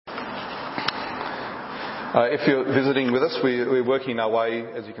If you're visiting with us, we're working our way,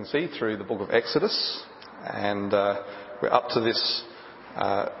 as you can see, through the book of Exodus, and we're up to this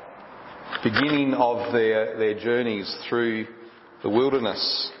beginning of their journeys through the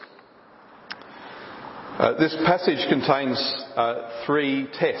wilderness. This passage contains three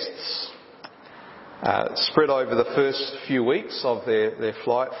tests spread over the first few weeks of their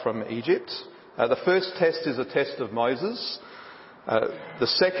flight from Egypt. The first test is a test of Moses. The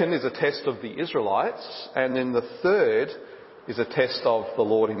second is a test of the Israelites, and then the third is a test of the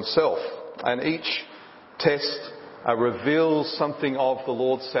Lord himself. And each test reveals something of the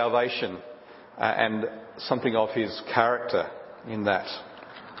Lord's salvation and something of his character in that.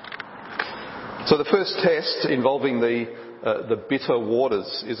 So the first test, involving the bitter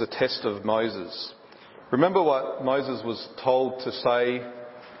waters, is a test of Moses. Remember what Moses was told to say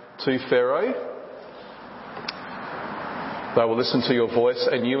to Pharaoh? They will listen to your voice,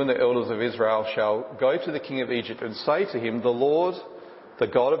 and you and the elders of Israel shall go to the king of Egypt and say to him, the Lord, the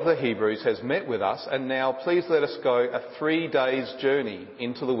God of the Hebrews, has met with us, and now please let us go a 3 days journey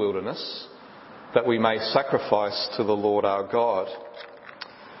into the wilderness, that we may sacrifice to the Lord our God.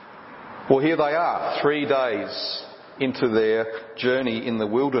 Well, here they are, 3 days into their journey in the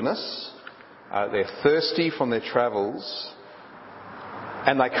wilderness. They're thirsty from their travels,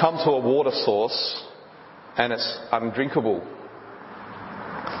 and they come to a water source, and it's undrinkable.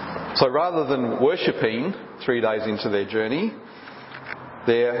 So rather than worshipping 3 days into their journey,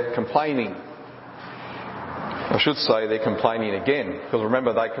 they're complaining. I should say they're complaining again, because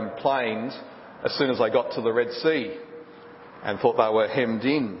remember, they complained as soon as they got to the Red Sea and thought they were hemmed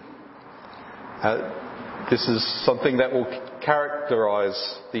in. This is something that will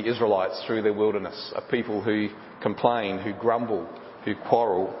characterise the Israelites through their wilderness, a people who complain, who grumble, who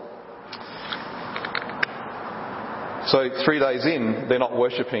quarrel. So 3 days in, they're not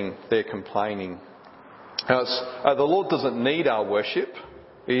worshipping, they're complaining. Now, the Lord doesn't need our worship.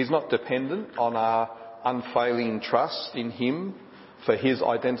 He's not dependent on our unfailing trust in him for his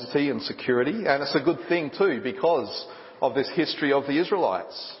identity and security. And it's a good thing too, because of this history of the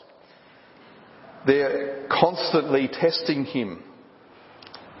Israelites. They're constantly testing him,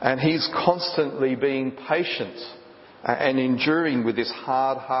 and he's constantly being patient and enduring with this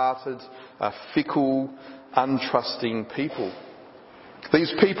hard-hearted, fickle, untrusting people.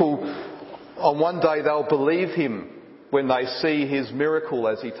 These people, on one day they'll believe him when they see his miracle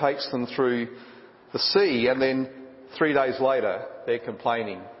as he takes them through the sea, and then 3 days later they're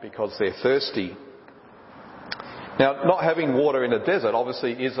complaining because they're thirsty. Now, not having water in a desert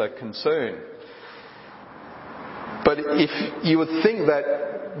obviously is a concern. But if you would think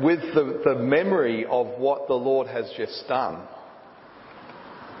that with the memory of what the Lord has just done,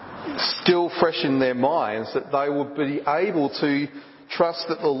 still fresh in their minds, that they would be able to trust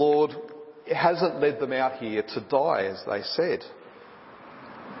that the Lord hasn't led them out here to die, as they said.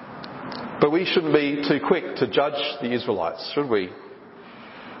 But we shouldn't be too quick to judge the Israelites, should we?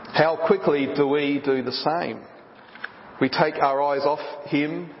 How quickly do we do the same? We take our eyes off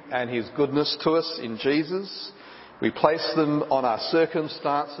him and his goodness to us in Jesus. We place them on our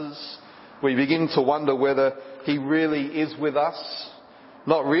circumstances. We begin to wonder whether he really is with us,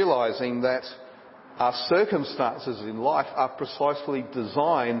 not realising that our circumstances in life are precisely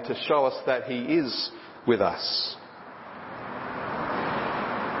designed to show us that he is with us.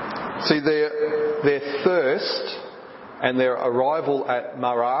 See, their thirst and their arrival at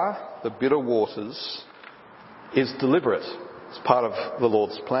Marah, the bitter waters, is deliberate. It's part of the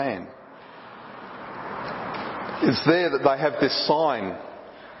Lord's plan. It's there that they have this sign.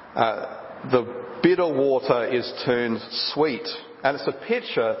 The bitter water is turned sweet. And it's a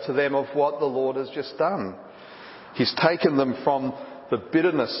picture to them of what the Lord has just done. He's taken them from the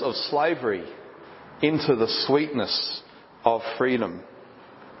bitterness of slavery into the sweetness of freedom.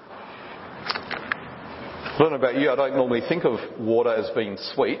 I don't know about you, I don't normally think of water as being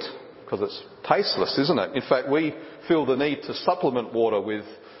sweet, because it's tasteless, isn't it? In fact, we feel the need to supplement water with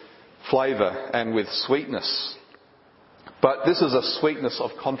flavour and with sweetness. But this is a sweetness of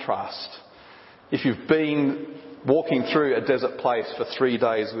contrast. If you've been walking through a desert place for 3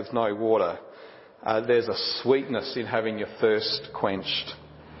 days with no water, there's a sweetness in having your thirst quenched.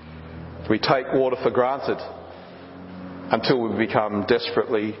 We take water for granted until we become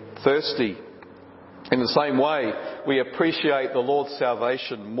desperately thirsty. In the same way, we appreciate the Lord's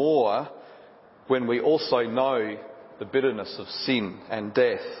salvation more when we also know the bitterness of sin and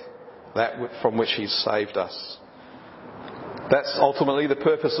death, that from which he's saved us. That's ultimately the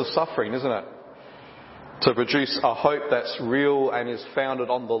purpose of suffering, isn't it? To produce a hope that's real and is founded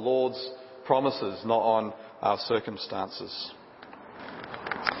on the Lord's promises, not on our circumstances.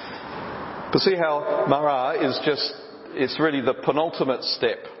 But see how Marah it's really the penultimate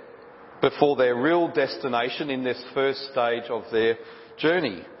step before their real destination in this first stage of their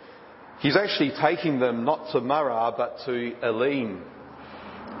journey. He's actually taking them not to Marah but to Elim,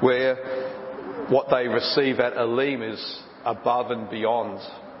 where what they receive at Elim is above and beyond.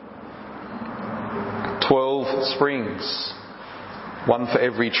 12 springs, one for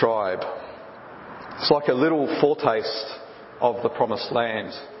every tribe. It's like a little foretaste of the promised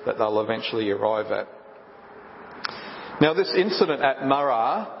land that they'll eventually arrive at. Now, this incident at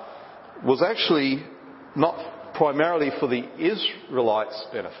Marah was actually not primarily for the Israelites'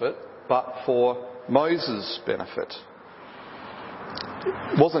 benefit, but for Moses' benefit.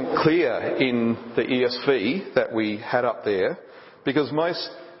 It wasn't clear in the ESV that we had up there, because most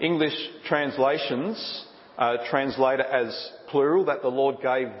English translations translate it as plural, that the Lord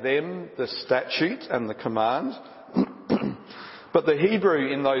gave them the statute and the command. But the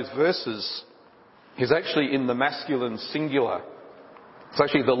Hebrew in those verses is actually in the masculine singular. It's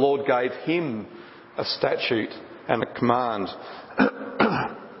actually the Lord gave him a statute and a command.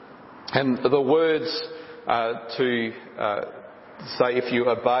 And the words to say, if you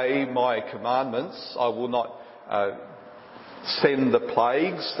obey my commandments, I will not send the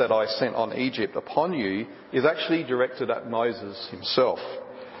plagues that I sent on Egypt upon you, is actually directed at Moses himself.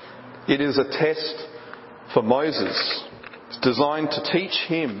 It is a test for Moses. It's designed to teach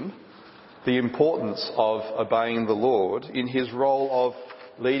him the importance of obeying the Lord in his role of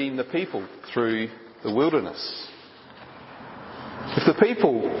leading the people through the wilderness. If the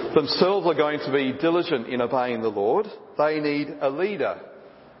people themselves are going to be diligent in obeying the Lord, they need a leader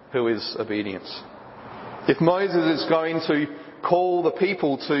who is obedient. If Moses is going to call the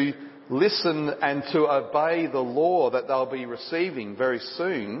people to listen and to obey the law that they'll be receiving very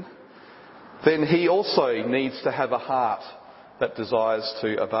soon, then he also needs to have a heart that desires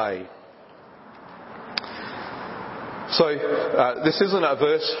to obey. So this isn't a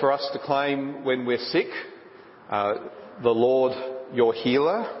verse for us to claim when we're sick, the Lord your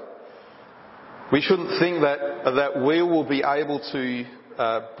healer. We shouldn't think that we will be able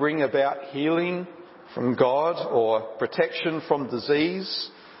to bring about healing from God or protection from disease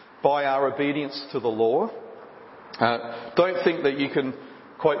by our obedience to the law. Don't think that you can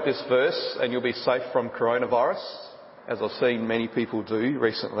quote this verse and you'll be safe from coronavirus, as I've seen many people do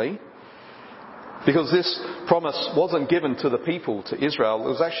recently. Because this promise wasn't given to the people, to Israel, it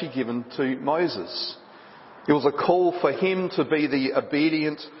was actually given to Moses. It was a call for him to be the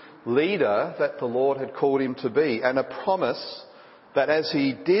obedient leader that the Lord had called him to be, and a promise that as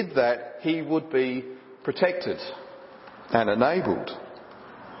he did that, he would be protected and enabled.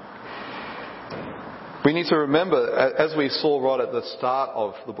 We need to remember, as we saw right at the start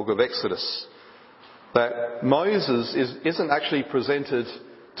of the book of Exodus, that Moses isn't actually presented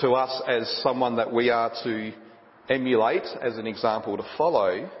to us as someone that we are to emulate as an example to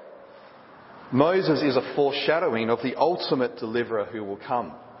follow. Moses is a foreshadowing of the ultimate deliverer who will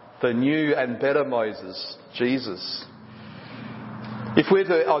come, the new and better Moses, Jesus. If we're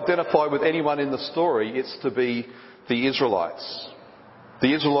to identify with anyone in the story, it's to be the Israelites.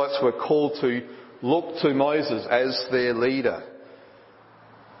 The Israelites were called to look to Moses as their leader.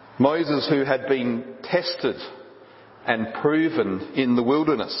 Moses, who had been tested and proven in the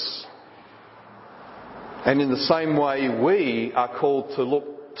wilderness. And in the same way, we are called to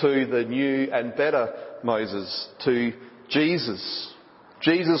look to the new and better Moses, to Jesus.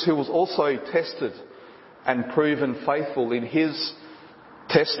 Jesus, who was also tested and proven faithful in his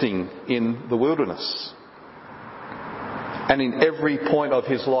testing in the wilderness. And in every point of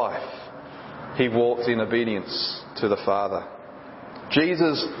his life, he walked in obedience to the Father.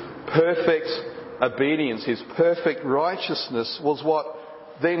 Jesus' perfect obedience, his perfect righteousness, was what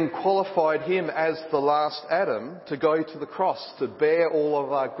then qualified him as the last Adam to go to the cross, to bear all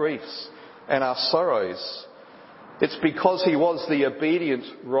of our griefs and our sorrows. It's because he was the obedient,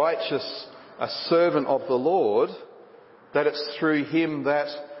 righteous, a servant of the Lord, that it's through him that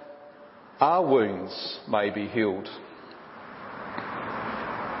our wounds may be healed.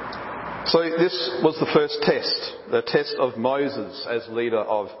 So this was the first test, the test of Moses as leader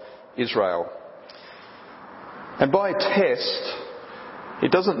of Israel. And by test,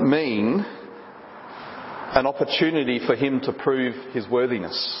 it doesn't mean an opportunity for him to prove his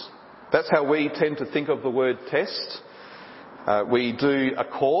worthiness. That's how we tend to think of the word test. We do a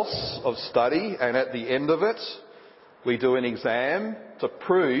course of study, and at the end of it, we do an exam to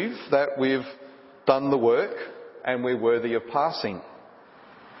prove that we've done the work and we're worthy of passing.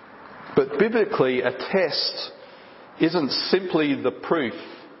 But biblically, a test isn't simply the proof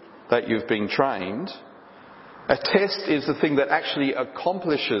that you've been trained. A test is the thing that actually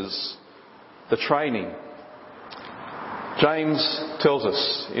accomplishes the training. James tells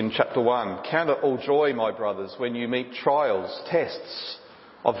us in chapter 1, "Count it all joy, my brothers, when you meet trials, tests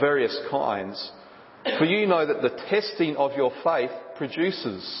of various kinds. For you know that the testing of your faith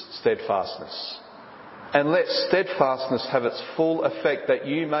produces steadfastness. And let steadfastness have its full effect, that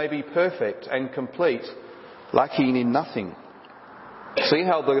you may be perfect and complete, lacking in nothing." See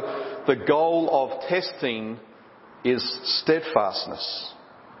how the goal of testing is steadfastness.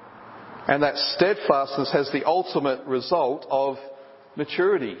 And that steadfastness has the ultimate result of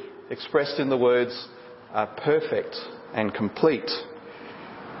maturity, expressed in the words perfect and complete.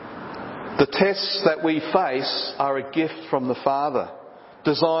 The tests that we face are a gift from the Father,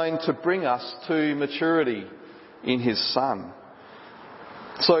 designed to bring us to maturity in His Son.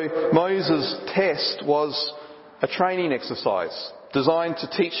 So Moses' test was a training exercise designed to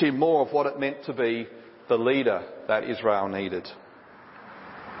teach him more of what it meant to be the leader that Israel needed.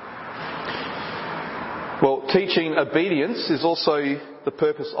 Well, teaching obedience is also the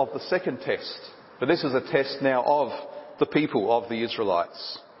purpose of the second test. But this is a test now of the people of the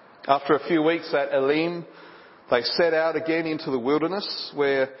Israelites. After a few weeks at Elim, they set out again into the wilderness,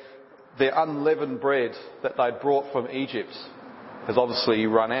 where their unleavened bread that they'd brought from Egypt has obviously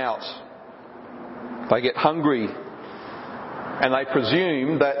run out. They get hungry, and they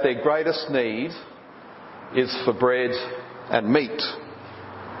presume that their greatest need is for bread and meat.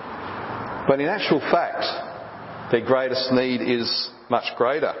 But in actual fact, their greatest need is much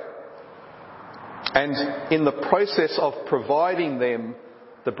greater. And in the process of providing them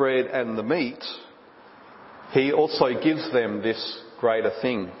the bread and the meat, He also gives them this greater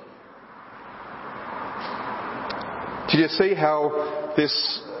thing. Did you see how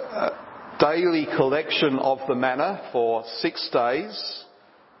this daily collection of the manna for 6 days,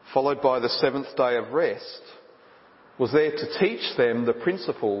 followed by the 7th day of rest, was there to teach them the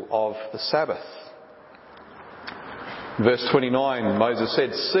principle of the Sabbath? In verse 29, Moses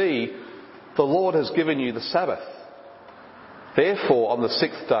said, "See, the Lord has given you the Sabbath. Therefore, on the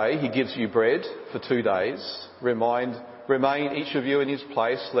 6th day, He gives you bread for 2 days. Remain each of you in his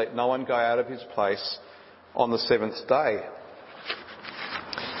place. Let no one go out of his place on the 7th day."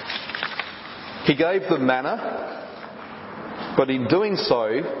 He gave them manna, but in doing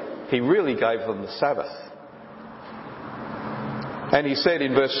so, He really gave them the Sabbath. And He said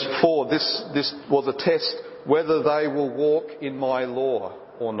in verse 4, this was a test whether they will walk in my law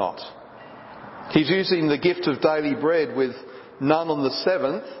or not. He's using the gift of daily bread with none on the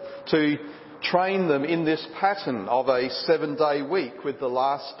 7th to train them in this pattern of a 7-day week with the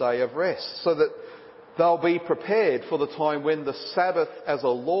last day of rest, so that they'll be prepared for the time when the Sabbath as a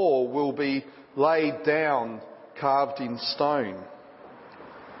law will be laid down, carved in stone.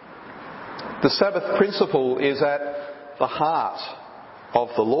 The Sabbath principle is at the heart of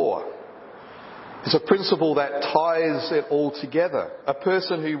the law. It's a principle that ties it all together. A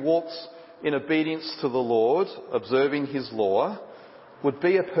person who walks in obedience to the Lord, observing His law, would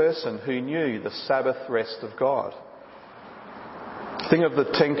be a person who knew the Sabbath rest of God. Think of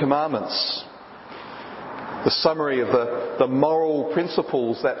the 10 Commandments, the summary of the moral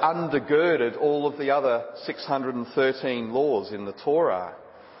principles that undergirded all of the other 613 laws in the Torah.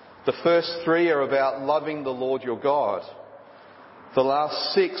 The first 3 are about loving the Lord your God. The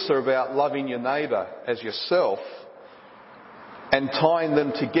last 6 are about loving your neighbour as yourself. And tying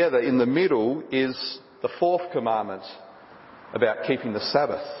them together in the middle is the 4th commandment about keeping the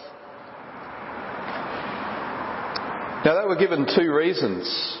Sabbath. Now, they were given 2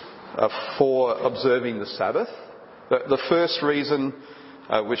 reasons for observing the Sabbath. The first reason,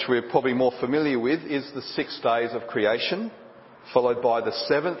 which we're probably more familiar with, is the 6 days of creation, followed by the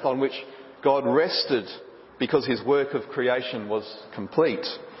 7th, on which God rested because His work of creation was complete.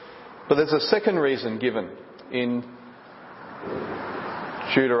 But there's a second reason given in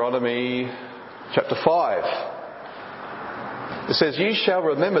Deuteronomy chapter 5. It says, "You shall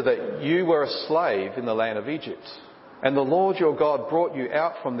remember that you were a slave in the land of Egypt, and the Lord your God brought you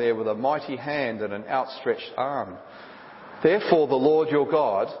out from there with a mighty hand and an outstretched arm. Therefore the Lord your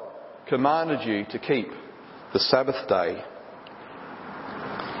God commanded you to keep the Sabbath day."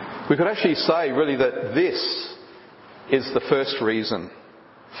 We could actually say really that this is the first reason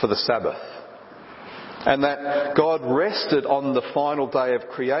for the Sabbath. And that God rested on the final day of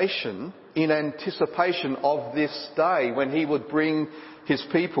creation in anticipation of this day when He would bring His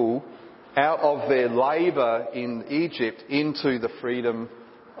people out of their labour in Egypt into the freedom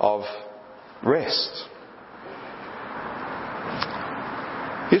of rest.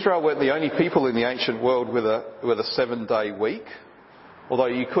 Israel weren't the only people in the ancient world with a 7-day week, although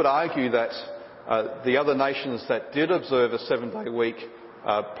you could argue that the other nations that did observe a 7-day week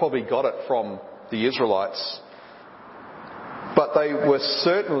probably got it from the Israelites. But they were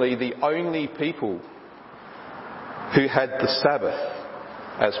certainly the only people who had the Sabbath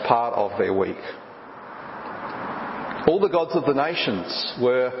as part of their week. All the gods of the nations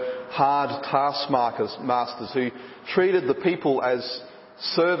were hard taskmasters who treated the people as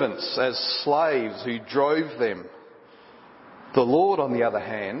servants, as slaves, who drove them. The Lord, on the other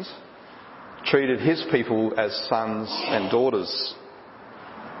hand, treated his people as sons and daughters.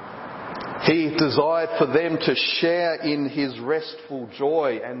 He desired for them to share in his restful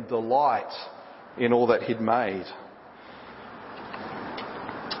joy and delight in all that he'd made.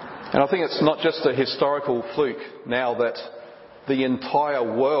 And I think it's not just a historical fluke now that the entire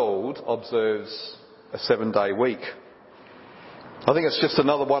world observes a 7-day week. I think it's just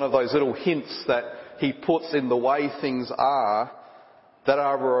another one of those little hints that he puts in the way things are that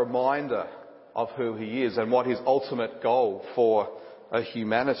are a reminder of who he is and what his ultimate goal for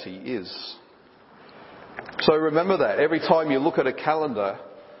humanity is. So remember that. Every time you look at a calendar,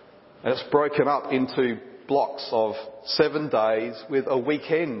 and it's broken up into blocks of 7 days with a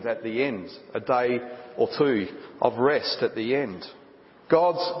weekend at the end, a day or two of rest at the end.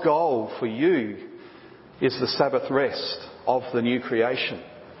 God's goal for you is the Sabbath rest of the new creation.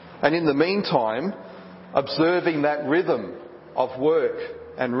 And in the meantime, observing that rhythm of work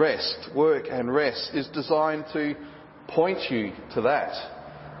and rest is designed to point you to that.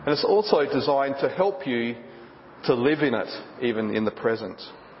 And it's also designed to help you to live in it, even in the present.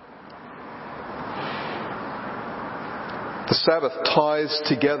 The Sabbath ties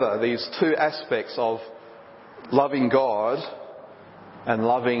together these two aspects of loving God and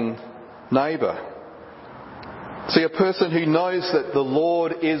loving neighbour. See, a person who knows that the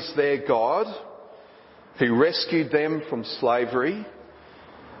Lord is their God, who rescued them from slavery,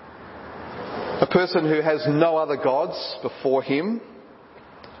 a person who has no other gods before him,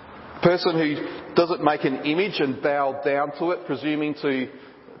 a person who doesn't make an image and bow down to it, presuming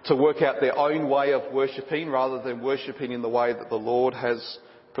to work out their own way of worshipping rather than worshipping in the way that the Lord has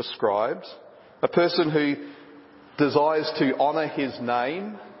prescribed, a person who desires to honour his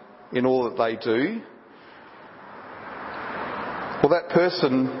name in all that they do. Well, that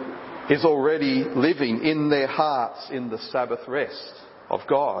person is already living in their hearts in the Sabbath rest of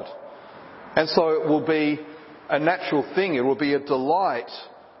God. And so it will be a natural thing, it will be a delight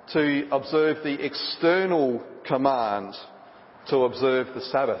to observe the external command to observe the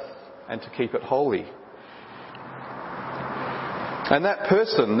Sabbath and to keep it holy. And that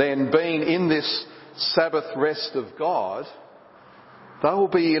person then, being in this Sabbath rest of God, they will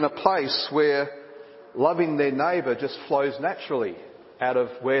be in a place where loving their neighbour just flows naturally out of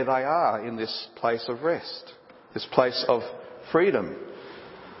where they are in this place of rest, this place of freedom.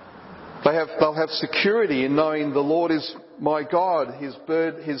 They'll have security in knowing the Lord is my God.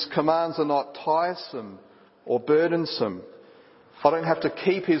 His commands are not tiresome or burdensome. I don't have to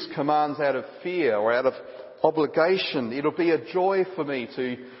keep his commands out of fear or out of obligation. It'll be a joy for me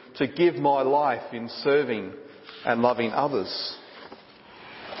to give my life in serving and loving others.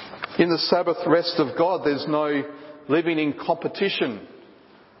 In the Sabbath rest of God, there's no living in competition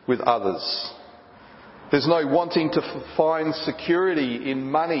with others. There's no wanting to find security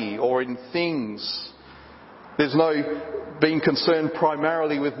in money or in things. There's no being concerned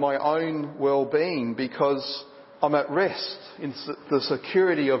primarily with my own well-being because I'm at rest in the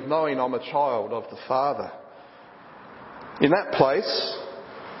security of knowing I'm a child of the Father. In that place,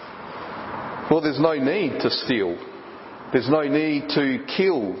 well, there's no need to steal. There's no need to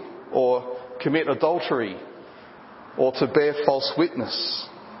kill or commit adultery or to bear false witness.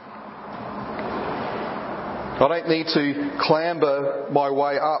 I don't need to clamber my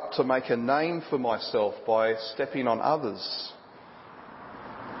way up to make a name for myself by stepping on others.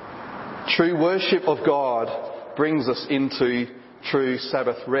 True worship of God brings us into true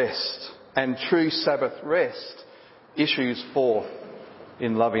Sabbath rest, and true Sabbath rest issues forth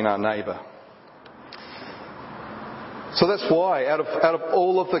in loving our neighbour. So that's why, out of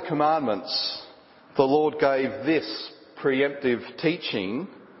all of the commandments, the Lord gave this preemptive teaching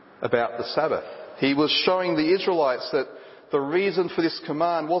about the Sabbath. He was showing the Israelites that the reason for this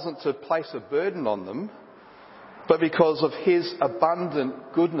command wasn't to place a burden on them, but because of his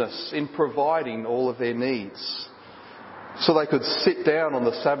abundant goodness in providing all of their needs. So they could sit down on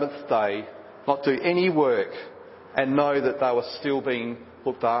the Sabbath day, not do any work, and know that they were still being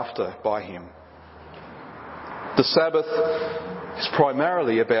looked after by him. The Sabbath is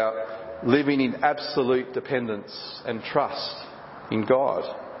primarily about living in absolute dependence and trust in God.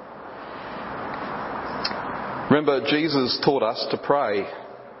 Remember, Jesus taught us to pray,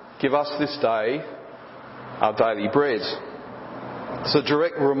 "Give us this day our daily bread." It's a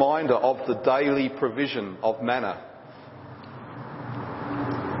direct reminder of the daily provision of manna.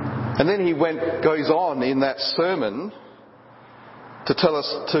 And then he goes on in that sermon to tell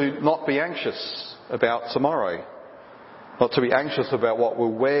us to not be anxious about tomorrow, not to be anxious about what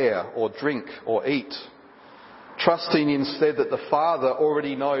we'll wear or drink or eat, trusting instead that the Father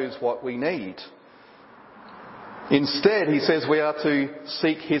already knows what we need. Instead, he says we are to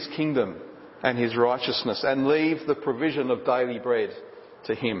seek his kingdom and his righteousness and leave the provision of daily bread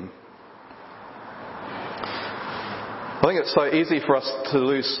to him. I think it's so easy for us to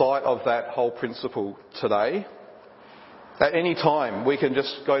lose sight of that whole principle today. At any time, we can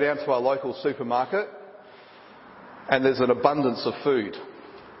just go down to our local supermarket and there's an abundance of food.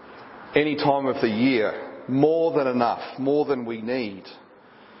 Any time of the year, more than enough, more than we need.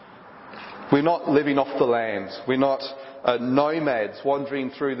 We're not living off the land. We're not nomads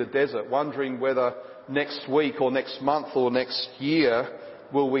wandering through the desert, wondering whether next week or next month or next year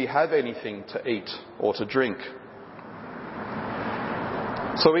will we have anything to eat or to drink.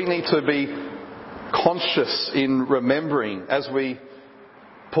 So we need to be conscious in remembering as we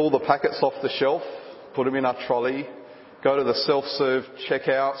pull the packets off the shelf, put them in our trolley, go to the self-serve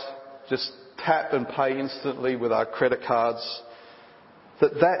checkout, just tap and pay instantly with our credit cards,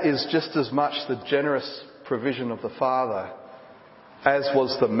 that is just as much the generous provision of the Father as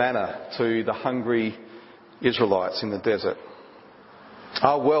was the manna to the hungry Israelites in the desert.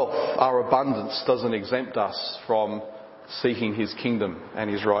 Our wealth, our abundance doesn't exempt us from seeking his kingdom and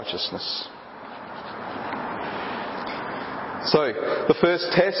his righteousness. So, the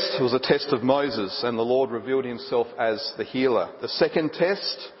first test was a test of Moses, and the Lord revealed himself as the healer. The second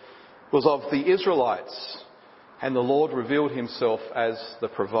test was of the Israelites, and the Lord revealed himself as the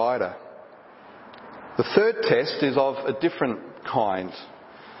provider. The third test is of a different kind,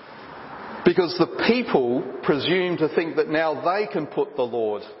 because the people presume to think that now they can put the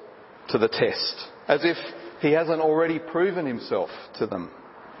Lord to the test, as if he hasn't already proven himself to them.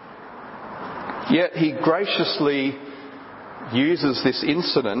 Yet he graciously uses this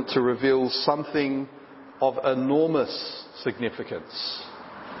incident to reveal something of enormous significance.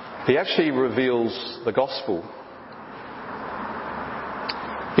 He actually reveals the gospel.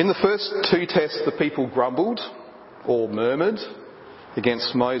 In the first two tests, the people grumbled or murmured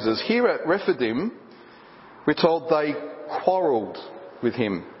against Moses. Here at Rephidim, we're told they quarrelled with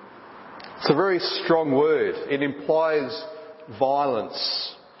him. It's a very strong word. It implies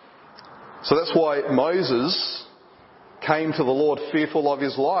violence. So that's why Moses came to the Lord fearful of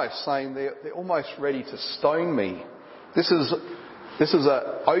his life, saying they're almost ready to stone me. This is an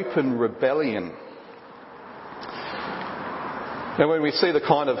open rebellion. Now when we see the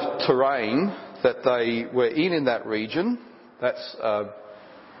kind of terrain that they were in that region, that's a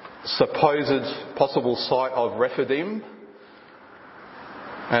supposed possible site of Rephidim,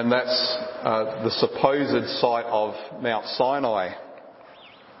 and that's the supposed site of Mount Sinai.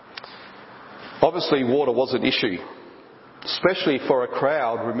 Obviously water was an issue, especially for a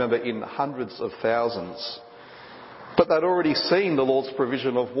crowd, remember, in hundreds of thousands. But they'd already seen the Lord's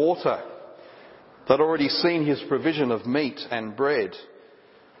provision of water. They'd already seen his provision of meat and bread.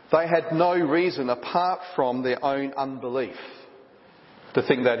 They had no reason, apart from their own unbelief, to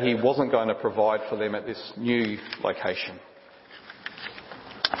think that he wasn't going to provide for them at this new location.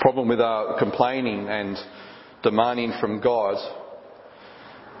 The problem with our complaining and demanding from God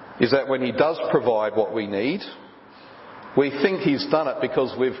is that when he does provide what we need, we think he's done it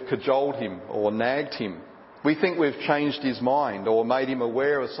because we've cajoled him or nagged him. We think we've changed his mind or made him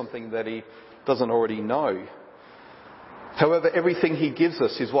aware of something that he doesn't already know. However, everything he gives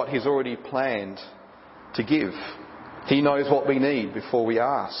us is what he's already planned to give. He knows what we need before we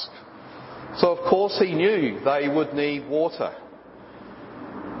ask. So of course he knew they would need water.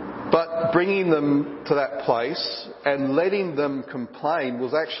 But bringing them to that place and letting them complain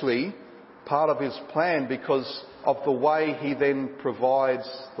was actually part of his plan because of the way he then provides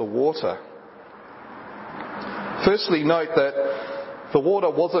the water. Firstly, note that the water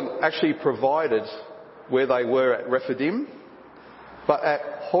wasn't actually provided where they were at Rephidim, but at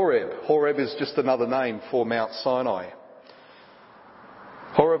Horeb. Horeb is just another name for Mount Sinai.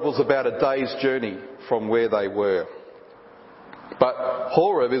 Horeb was about a day's journey from where they were. But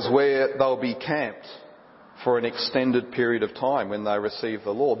Horeb is where they'll be camped for an extended period of time when they receive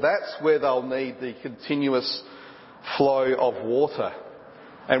the Lord. That's where they'll need the continuous flow of water.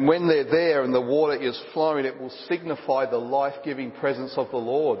 And when they're there and the water is flowing, it will signify the life-giving presence of the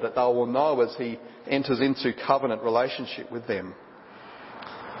Lord that they will know as he enters into covenant relationship with them.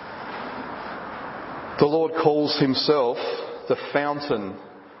 The Lord calls himself the fountain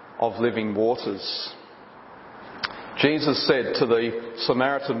of living waters. Jesus said to the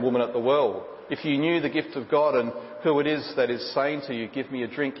Samaritan woman at the well, if you knew the gift of God and who it is that is saying to you, give me a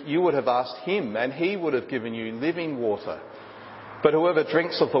drink, you would have asked him and he would have given you living water. But whoever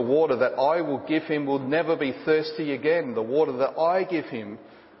drinks of the water that I will give him will never be thirsty again. The water that I give him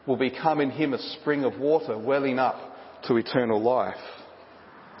will become in him a spring of water welling up to eternal life.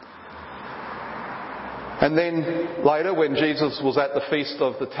 And then later, when Jesus was at the Feast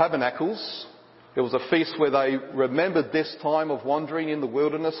of the Tabernacles, it was a feast where they remembered this time of wandering in the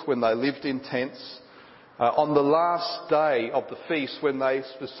wilderness when they lived in tents. On the last day of the feast, when they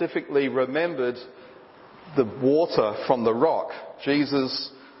specifically remembered the water from the rock,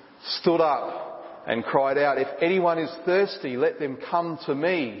 Jesus stood up and cried out, if anyone is thirsty, let them come to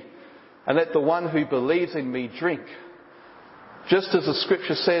me, and let the one who believes in me drink. Just as the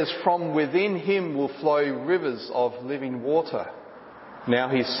scripture says, from within him will flow rivers of living water. Now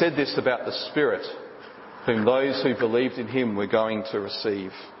he said this about the Spirit, whom those who believed in him were going to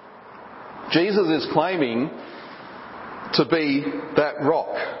receive. Jesus is claiming to be that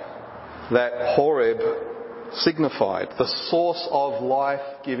rock that Horeb signified, the source of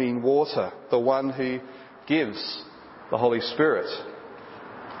life-giving water, the one who gives the Holy Spirit.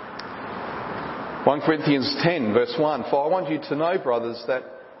 1 Corinthians 10 verse 1, for I want you to know, brothers, that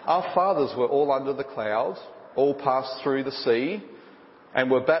our fathers were all under the cloud, all passed through the sea, and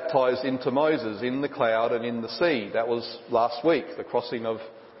were baptised into Moses in the cloud and in the sea. That was last week, the crossing of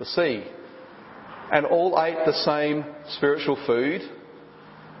the sea. And all ate the same spiritual food,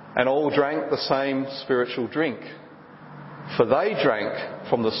 and all drank the same spiritual drink. For they drank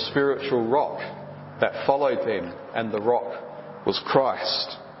from the spiritual rock that followed them, and the rock was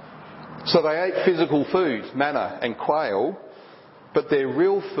Christ. So they ate physical food, manna and quail, but their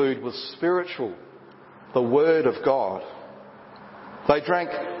real food was spiritual, the Word of God. They drank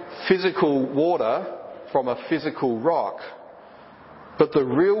physical water from a physical rock, but the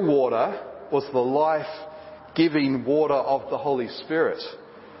real water was the life-giving water of the Holy Spirit.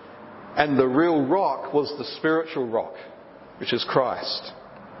 And the real rock was the spiritual rock, which is Christ.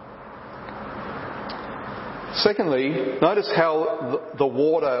 Secondly, notice how the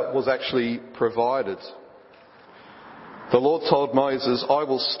water was actually provided. The Lord told Moses, I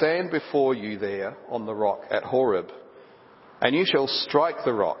will stand before you there on the rock at Horeb, and you shall strike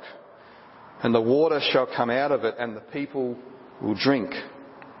the rock, and the water shall come out of it, and the people will drink.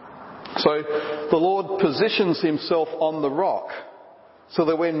 So the Lord positions himself on the rock, so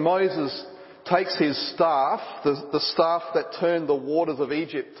that when Moses takes his staff, the staff that turned the waters of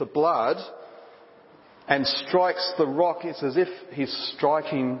Egypt to blood, and strikes the rock, it's as if he's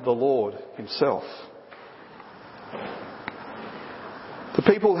striking the Lord himself. The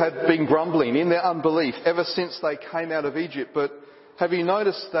people had been grumbling in their unbelief ever since they came out of Egypt, but have you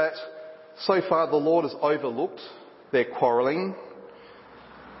noticed that so far the Lord has overlooked their quarrelling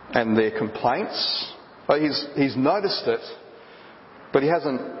and their complaints? He's noticed it, but he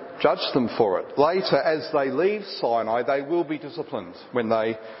hasn't judged them for it. Later, as they leave Sinai, they will be disciplined when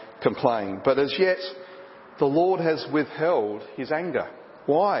they complain. But as yet, the Lord has withheld his anger.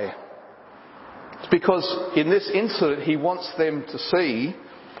 Why? It's because in this incident he wants them to see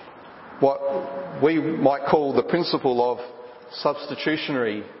what we might call the principle of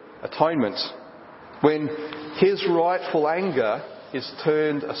substitutionary atonement, when his rightful anger is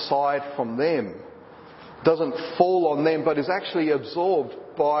turned aside from them, doesn't fall on them, but is actually absorbed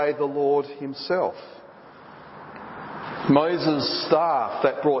by the Lord himself. Moses' staff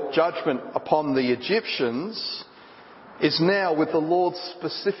that brought judgment upon the Egyptians is now, with the Lord's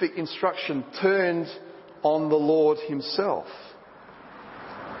specific instruction, turned on the Lord himself.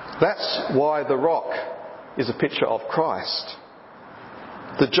 That's why the rock is a picture of Christ.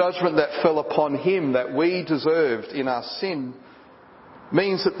 The judgment that fell upon him that we deserved in our sin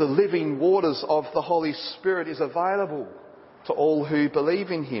means that the living waters of the Holy Spirit is available to all who believe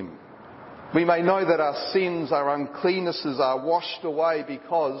in him. We may know that our sins, our uncleannesses are washed away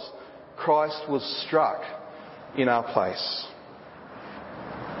because Christ was struck in our place.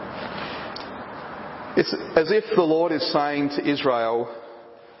 It's as if the Lord is saying to Israel,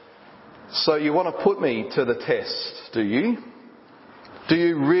 so you want to put me to the test, do you? Do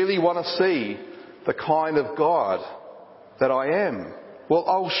you really want to see the kind of God that I am? Well,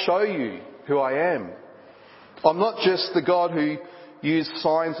 I'll show you who I am. I'm not just the God who used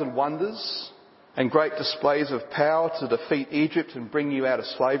signs and wonders and great displays of power to defeat Egypt and bring you out of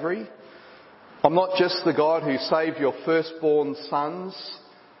slavery. I'm not just the God who saved your firstborn sons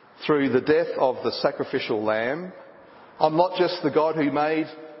through the death of the sacrificial lamb. I'm not just the God who made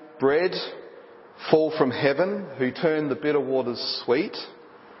bread fall from heaven, who turned the bitter waters sweet.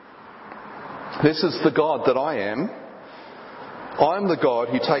 This is the God that I am, I am the God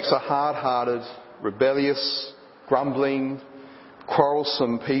who takes a hard-hearted, rebellious, grumbling,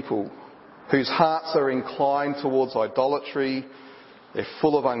 quarrelsome people whose hearts are inclined towards idolatry. They're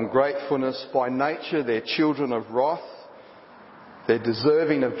full of ungratefulness. By nature, they're children of wrath. They're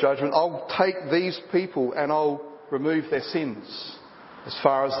deserving of judgment. I'll take these people and I'll remove their sins as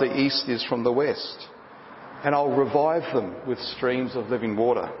far as the east is from the west. And I'll revive them with streams of living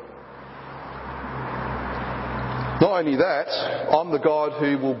water. Not only that, I'm the God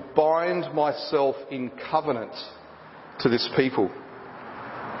who will bind myself in covenant to this people.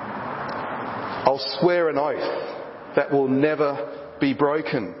 I'll swear an oath that will never be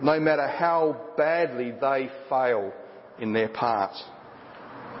broken, no matter how badly they fail in their part.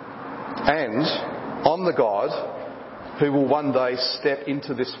 And I'm the God who will one day step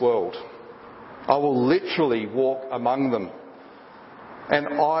into this world. I will literally walk among them. And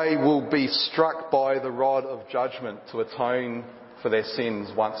I will be struck by the rod of judgment to atone for their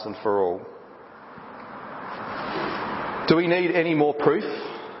sins once and for all. Do we need any more proof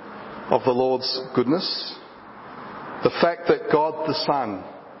of the Lord's goodness? The fact that God the Son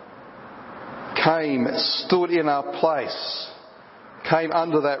came, stood in our place, came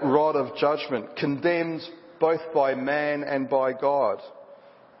under that rod of judgment, condemned both by man and by God,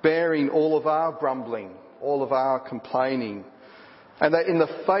 bearing all of our grumbling, all of our complaining, and that in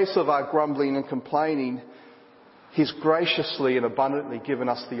the face of our grumbling and complaining, He's graciously and abundantly given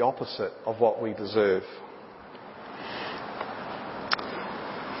us the opposite of what we deserve.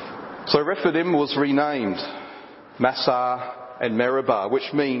 So Rephidim was renamed Massah and Meribah,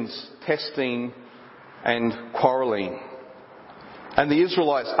 which means testing and quarrelling. And the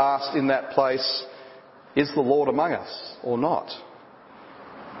Israelites asked in that place, is the Lord among us or not?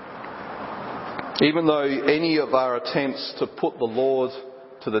 Even though any of our attempts to put the Lord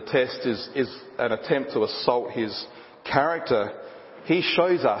to the test is an attempt to assault His character, He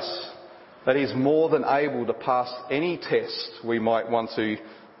shows us that He's more than able to pass any test we might want to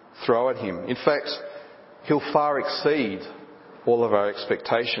throw at Him. In fact, He'll far exceed all of our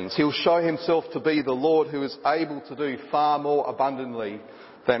expectations. He'll show Himself to be the Lord who is able to do far more abundantly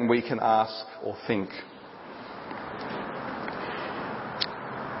than we can ask or think.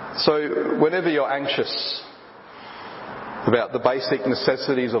 So whenever you're anxious about the basic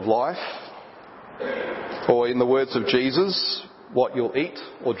necessities of life, or in the words of Jesus, what you'll eat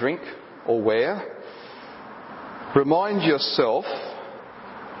or drink or wear, remind yourself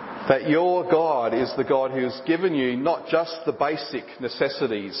that your God is the God who has given you not just the basic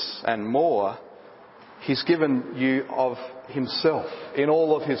necessities and more, He's given you of Himself in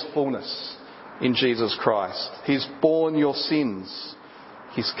all of His fullness in Jesus Christ. He's borne your sins.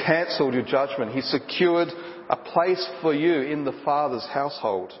 He's cancelled your judgment. He's secured a place for you in the Father's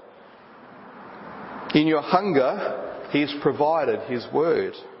household. In your hunger, He's provided His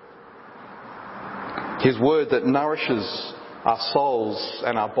word. His word that nourishes our souls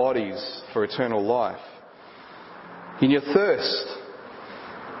and our bodies for eternal life. In your thirst,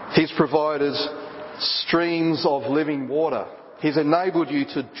 He's provided streams of living water. He's enabled you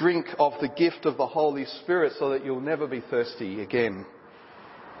to drink of the gift of the Holy Spirit so that you'll never be thirsty again.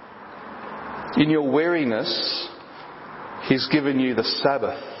 In your weariness, He's given you the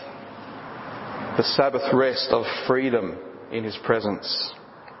Sabbath rest of freedom in His presence.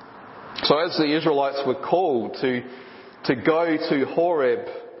 So as the Israelites were called to go to Horeb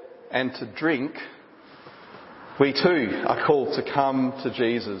and to drink, we too are called to come to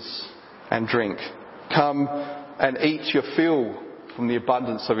Jesus and drink. Come and eat your fill from the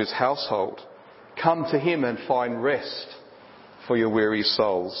abundance of His household. Come to Him and find rest for your weary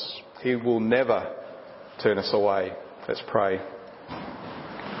souls. He will never turn us away. Let's pray.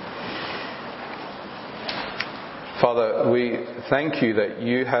 Father, we thank You that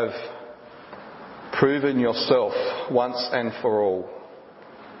You have proven Yourself once and for all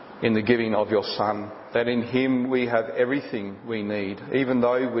in the giving of Your Son, that in Him we have everything we need. Even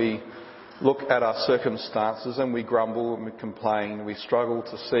though we look at our circumstances and we grumble and we complain, we struggle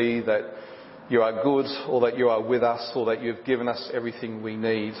to see that You are good or that You are with us or that You've given us everything we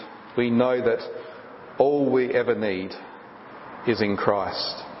need. We know that all we ever need is in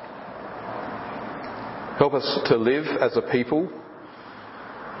Christ. Help us to live as a people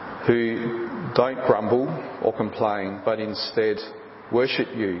who don't grumble or complain, but instead worship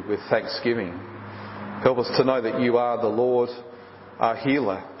You with thanksgiving. Help us to know that You are the Lord, our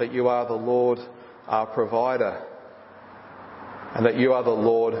healer, that You are the Lord, our provider, and that You are the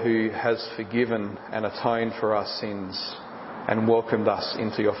Lord who has forgiven and atoned for our sins and welcomed us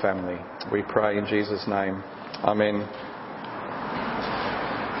into Your family. We pray in Jesus' name. Amen.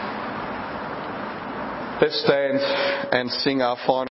 Let's stand and sing our final